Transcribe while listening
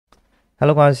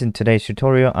Hello guys, in today's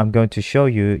tutorial I'm going to show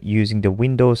you using the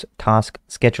Windows Task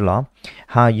Scheduler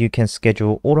how you can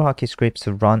schedule AutoHotkey scripts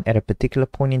to run at a particular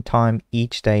point in time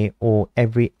each day or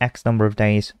every X number of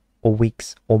days or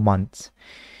weeks or months.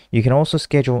 You can also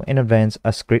schedule in advance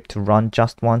a script to run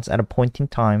just once at a point in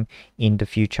time in the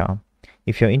future.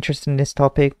 If you're interested in this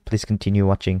topic, please continue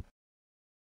watching.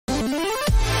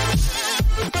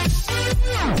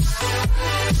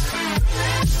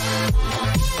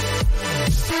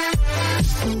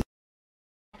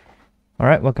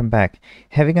 Alright, welcome back.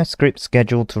 Having a script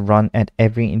scheduled to run at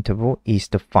every interval is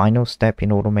the final step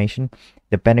in automation.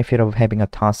 The benefit of having a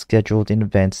task scheduled in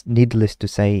advance, needless to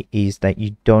say, is that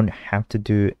you don't have to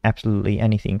do absolutely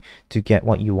anything to get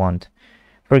what you want.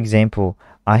 For example,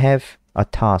 I have a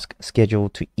task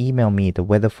scheduled to email me the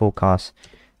weather forecast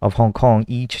of Hong Kong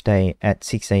each day at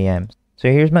 6 a.m.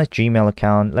 So here's my Gmail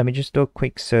account. Let me just do a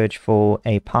quick search for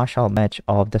a partial match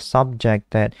of the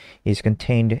subject that is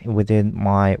contained within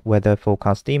my weather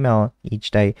forecast email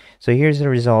each day. So here's the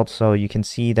result. So you can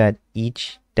see that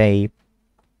each day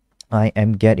I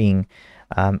am getting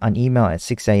an email at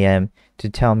 6 a.m. to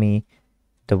tell me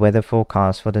the weather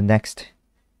forecast for the next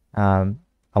a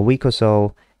week or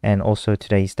so, and also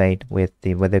today's date with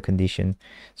the weather condition.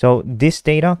 So this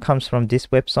data comes from this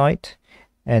website.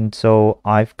 And so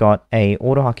I've got a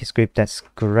AutoHotkey script that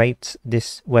scrapes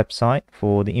this website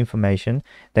for the information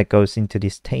that goes into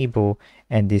this table,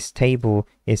 and this table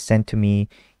is sent to me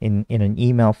in an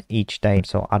email each day.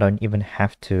 So I don't even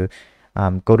have to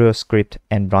go to a script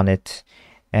and run it,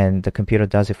 and the computer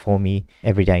does it for me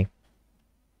every day.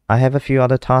 I have a few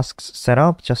other tasks set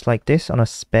up just like this on a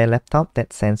spare laptop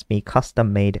that sends me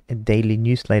custom-made daily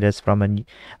newsletters from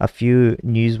a few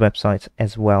news websites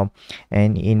as well.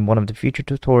 And in one of the future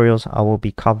tutorials, I will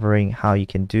be covering how you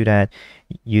can do that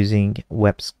using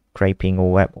web scraping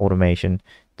or web automation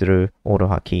through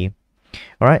AutoHotkey.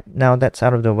 Alright, now that's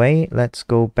out of the way, let's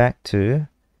go back to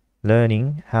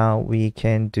learning how we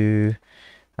can do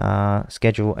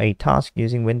schedule a task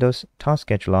using Windows Task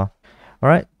Scheduler.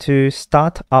 Alright, to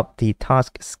start up the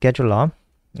task scheduler,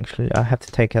 actually I have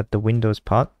to take out the Windows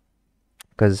part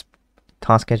because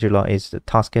task scheduler is the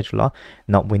task scheduler,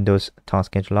 not Windows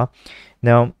Task Scheduler.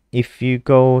 Now, if you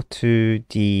go to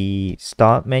the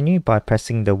start menu by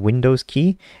pressing the Windows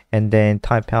key and then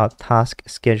type out task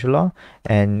scheduler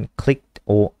and click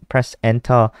or press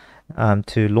enter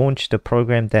to launch the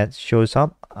program that shows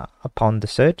up upon the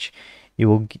search, you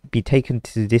will be taken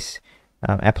to this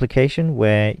application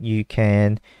where you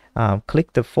can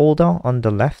click the folder on the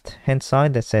left hand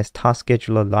side that says Task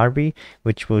Scheduler Library,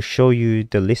 which will show you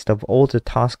the list of all the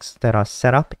tasks that are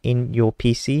set up in your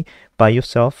PC by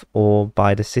yourself or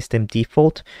by the system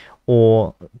default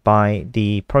or by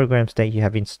the programs that you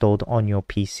have installed on your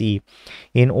PC.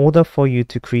 In order for you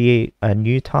to create a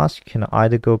new task, you can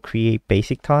either go create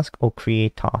basic task or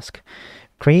create task.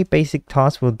 Create basic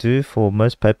task will do for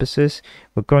most purposes.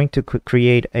 We're going to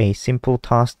create a simple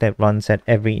task that runs at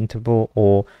every interval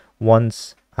or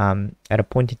once at a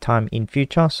point in time in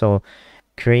future. So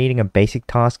creating a basic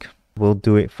task will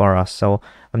do it for us. So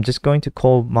I'm just going to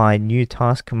call my new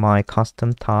task my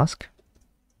custom task.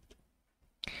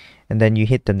 And then you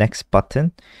hit the next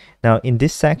button. Now in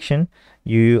this section,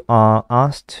 you are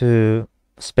asked to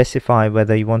specify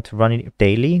whether you want to run it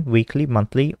daily, weekly,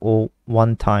 monthly, or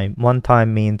one time. One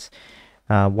time means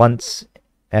once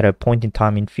at a point in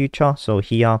time in future. So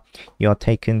here you are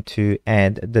taken to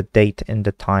add the date and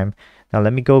the time. Now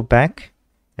let me go back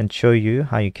and show you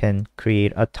how you can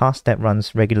create a task that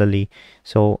runs regularly.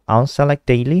 So I'll select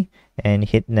daily and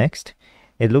hit next.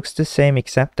 It looks the same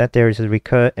except that there is a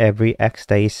recur every X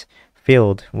days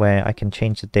field where I can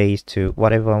change the days to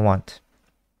whatever I want.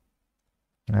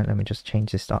 Alright, let me just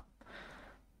change this up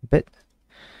a bit.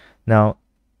 Now,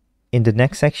 in the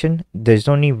next section, there's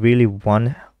only really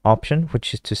one option,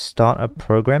 which is to start a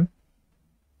program.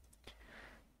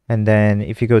 And then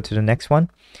if you go to the next one,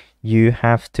 you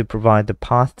have to provide the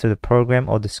path to the program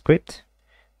or the script.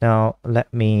 Now,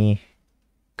 let me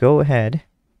go ahead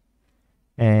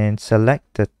and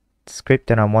select the script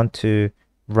that I want to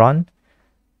run.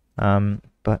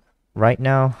 But right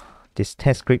now, this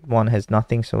test script one has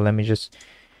nothing, so let me just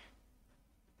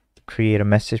create a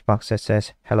message box that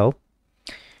says hello.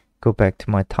 Go back to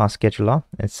my task scheduler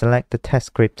and select the test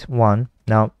script one.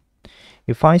 Now,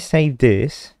 if I save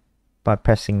this by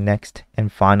pressing next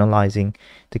and finalizing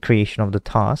the creation of the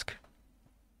task,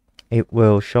 it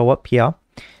will show up here.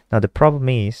 Now, the problem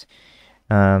is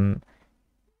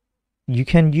you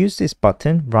can use this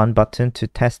button, run button, to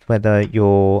test whether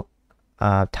your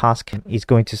task is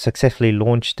going to successfully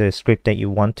launch the script that you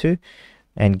want to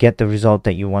and get the result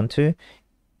that you want to.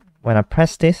 When I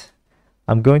press this,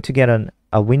 I'm going to get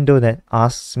a window that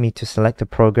asks me to select the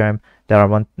program that I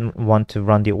want to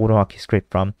run the AutoHotkey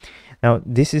script from. Now,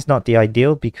 this is not the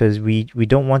ideal because we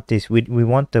don't want this. We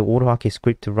want the AutoHotkey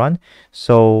script to run.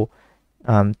 So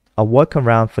a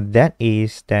workaround for that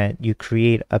is that you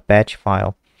create a batch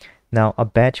file. Now, a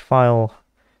batch file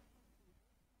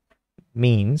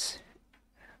means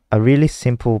a really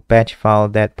simple batch file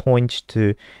that points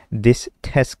to this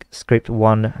test script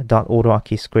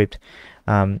 1.autohotkey script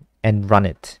and run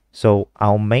it. So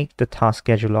I'll make the task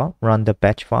scheduler run the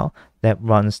batch file that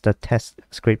runs the test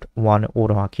script 1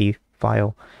 AutoHotkey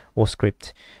file or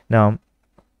script. Now,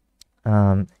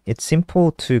 it's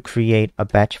simple to create a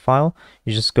batch file.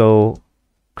 You just go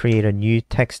create a new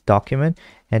text document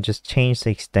and just change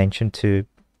the extension to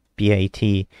BAT.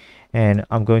 And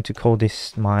I'm going to call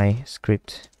this my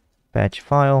script batch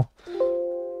file.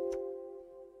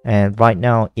 And right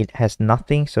now it has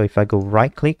nothing, so if I go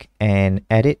right click and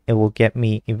edit, it will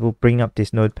bring up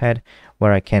this notepad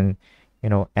where I can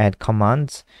add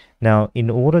commands. Now, in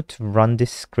order to run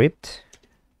this script,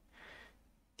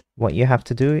 what you have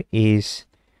to do is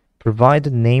provide the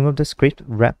name of the script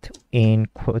wrapped in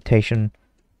quotation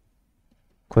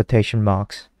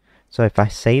marks. So if I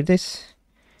save this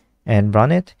and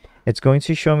run it, it's going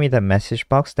to show me the message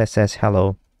box that says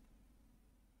hello.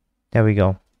 There we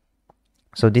go.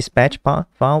 So this batch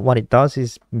file, what it does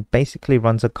is basically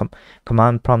runs a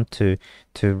command prompt to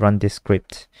run this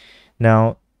script.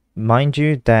 Now, mind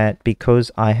you that because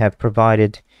I have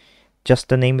provided just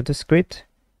the name of the script,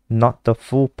 not the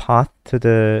full path to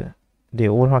the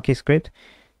AutoHotkey script,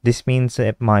 this means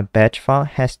that my batch file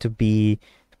has to be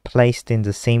placed in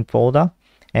the same folder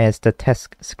as the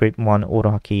test script 1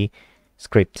 AutoHotkey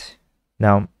script.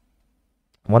 Now,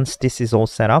 once this is all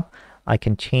set up, I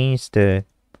can change the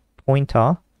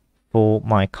pointer for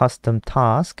my custom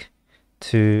task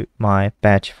to my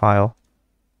batch file.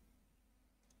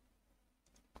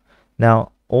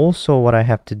 Now, also what I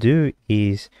have to do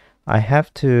is I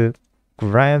have to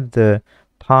grab the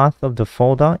path of the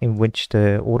folder in which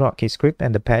the AutoHotkey script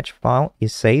and the batch file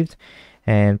is saved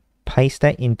and paste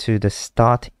that into the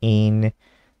start in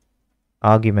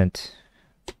argument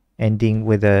ending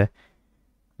with a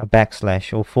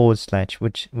backslash or forward slash,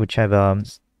 whichever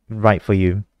right for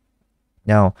you.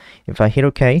 Now, if I hit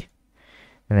OK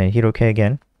and then hit OK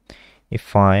again,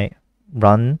 if I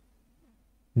run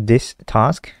this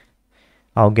task,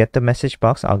 I'll get the message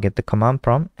box, I'll get the command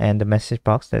prompt and the message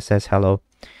box that says hello.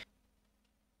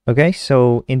 Okay,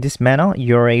 so in this manner,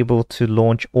 you're able to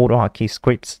launch AutoHotkey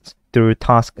scripts through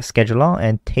Task Scheduler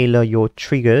and tailor your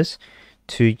triggers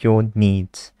to your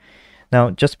needs. Now,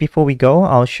 just before we go,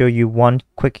 I'll show you one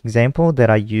quick example that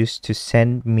I use to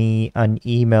send me an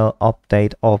email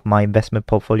update of my investment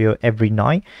portfolio every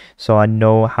night, so I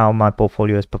know how my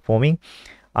portfolio is performing.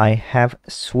 I have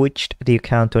switched the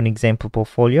account to an example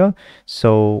portfolio,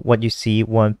 so what you see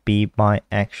won't be my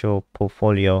actual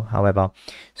portfolio, however.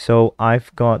 So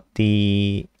I've got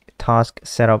the task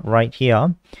set up right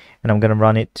here, and I'm going to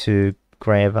run it to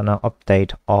grab an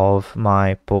update of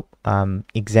my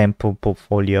example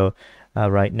portfolio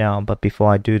right now. But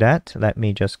before I do that, let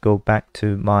me just go back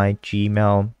to my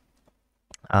Gmail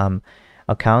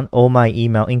account. All my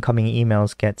incoming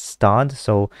emails get starred,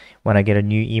 so when I get a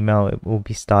new email, it will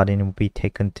be starred and it will be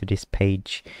taken to this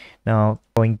page. Now,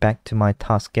 going back to my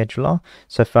task scheduler,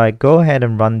 so if I go ahead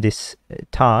and run this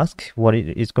task, what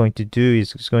it is going to do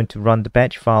is it's going to run the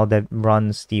batch file that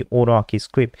runs the AutoHotkey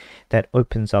script that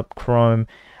opens up Chrome,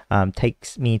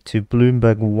 takes me to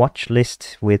Bloomberg watch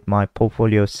list with my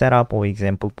portfolio setup or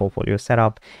example portfolio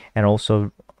setup, and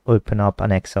also open up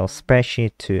an Excel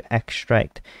spreadsheet to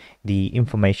extract the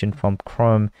information from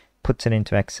Chrome, puts it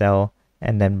into Excel,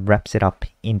 and then wraps it up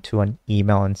into an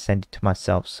email and send it to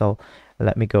myself. So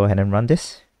let me go ahead and run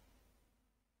this.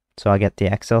 So I get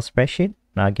the Excel spreadsheet,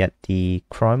 and I get the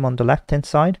Chrome on the left hand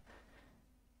side,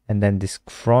 and then this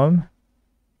Chrome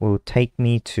will take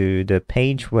me to the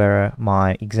page where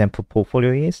my example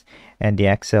portfolio is, and the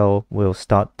Excel will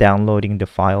start downloading the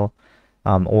file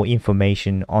or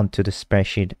information onto the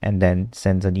spreadsheet, and then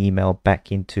sends an email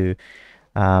back into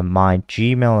my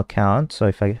Gmail account. So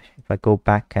if I go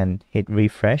back and hit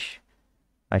refresh,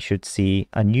 I should see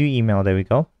a new email. There we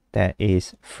go. That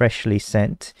is freshly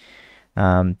sent.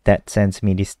 That sends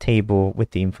me this table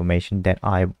with the information that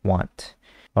I want.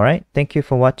 All right. Thank you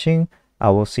for watching. I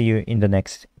will see you in the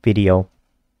next video.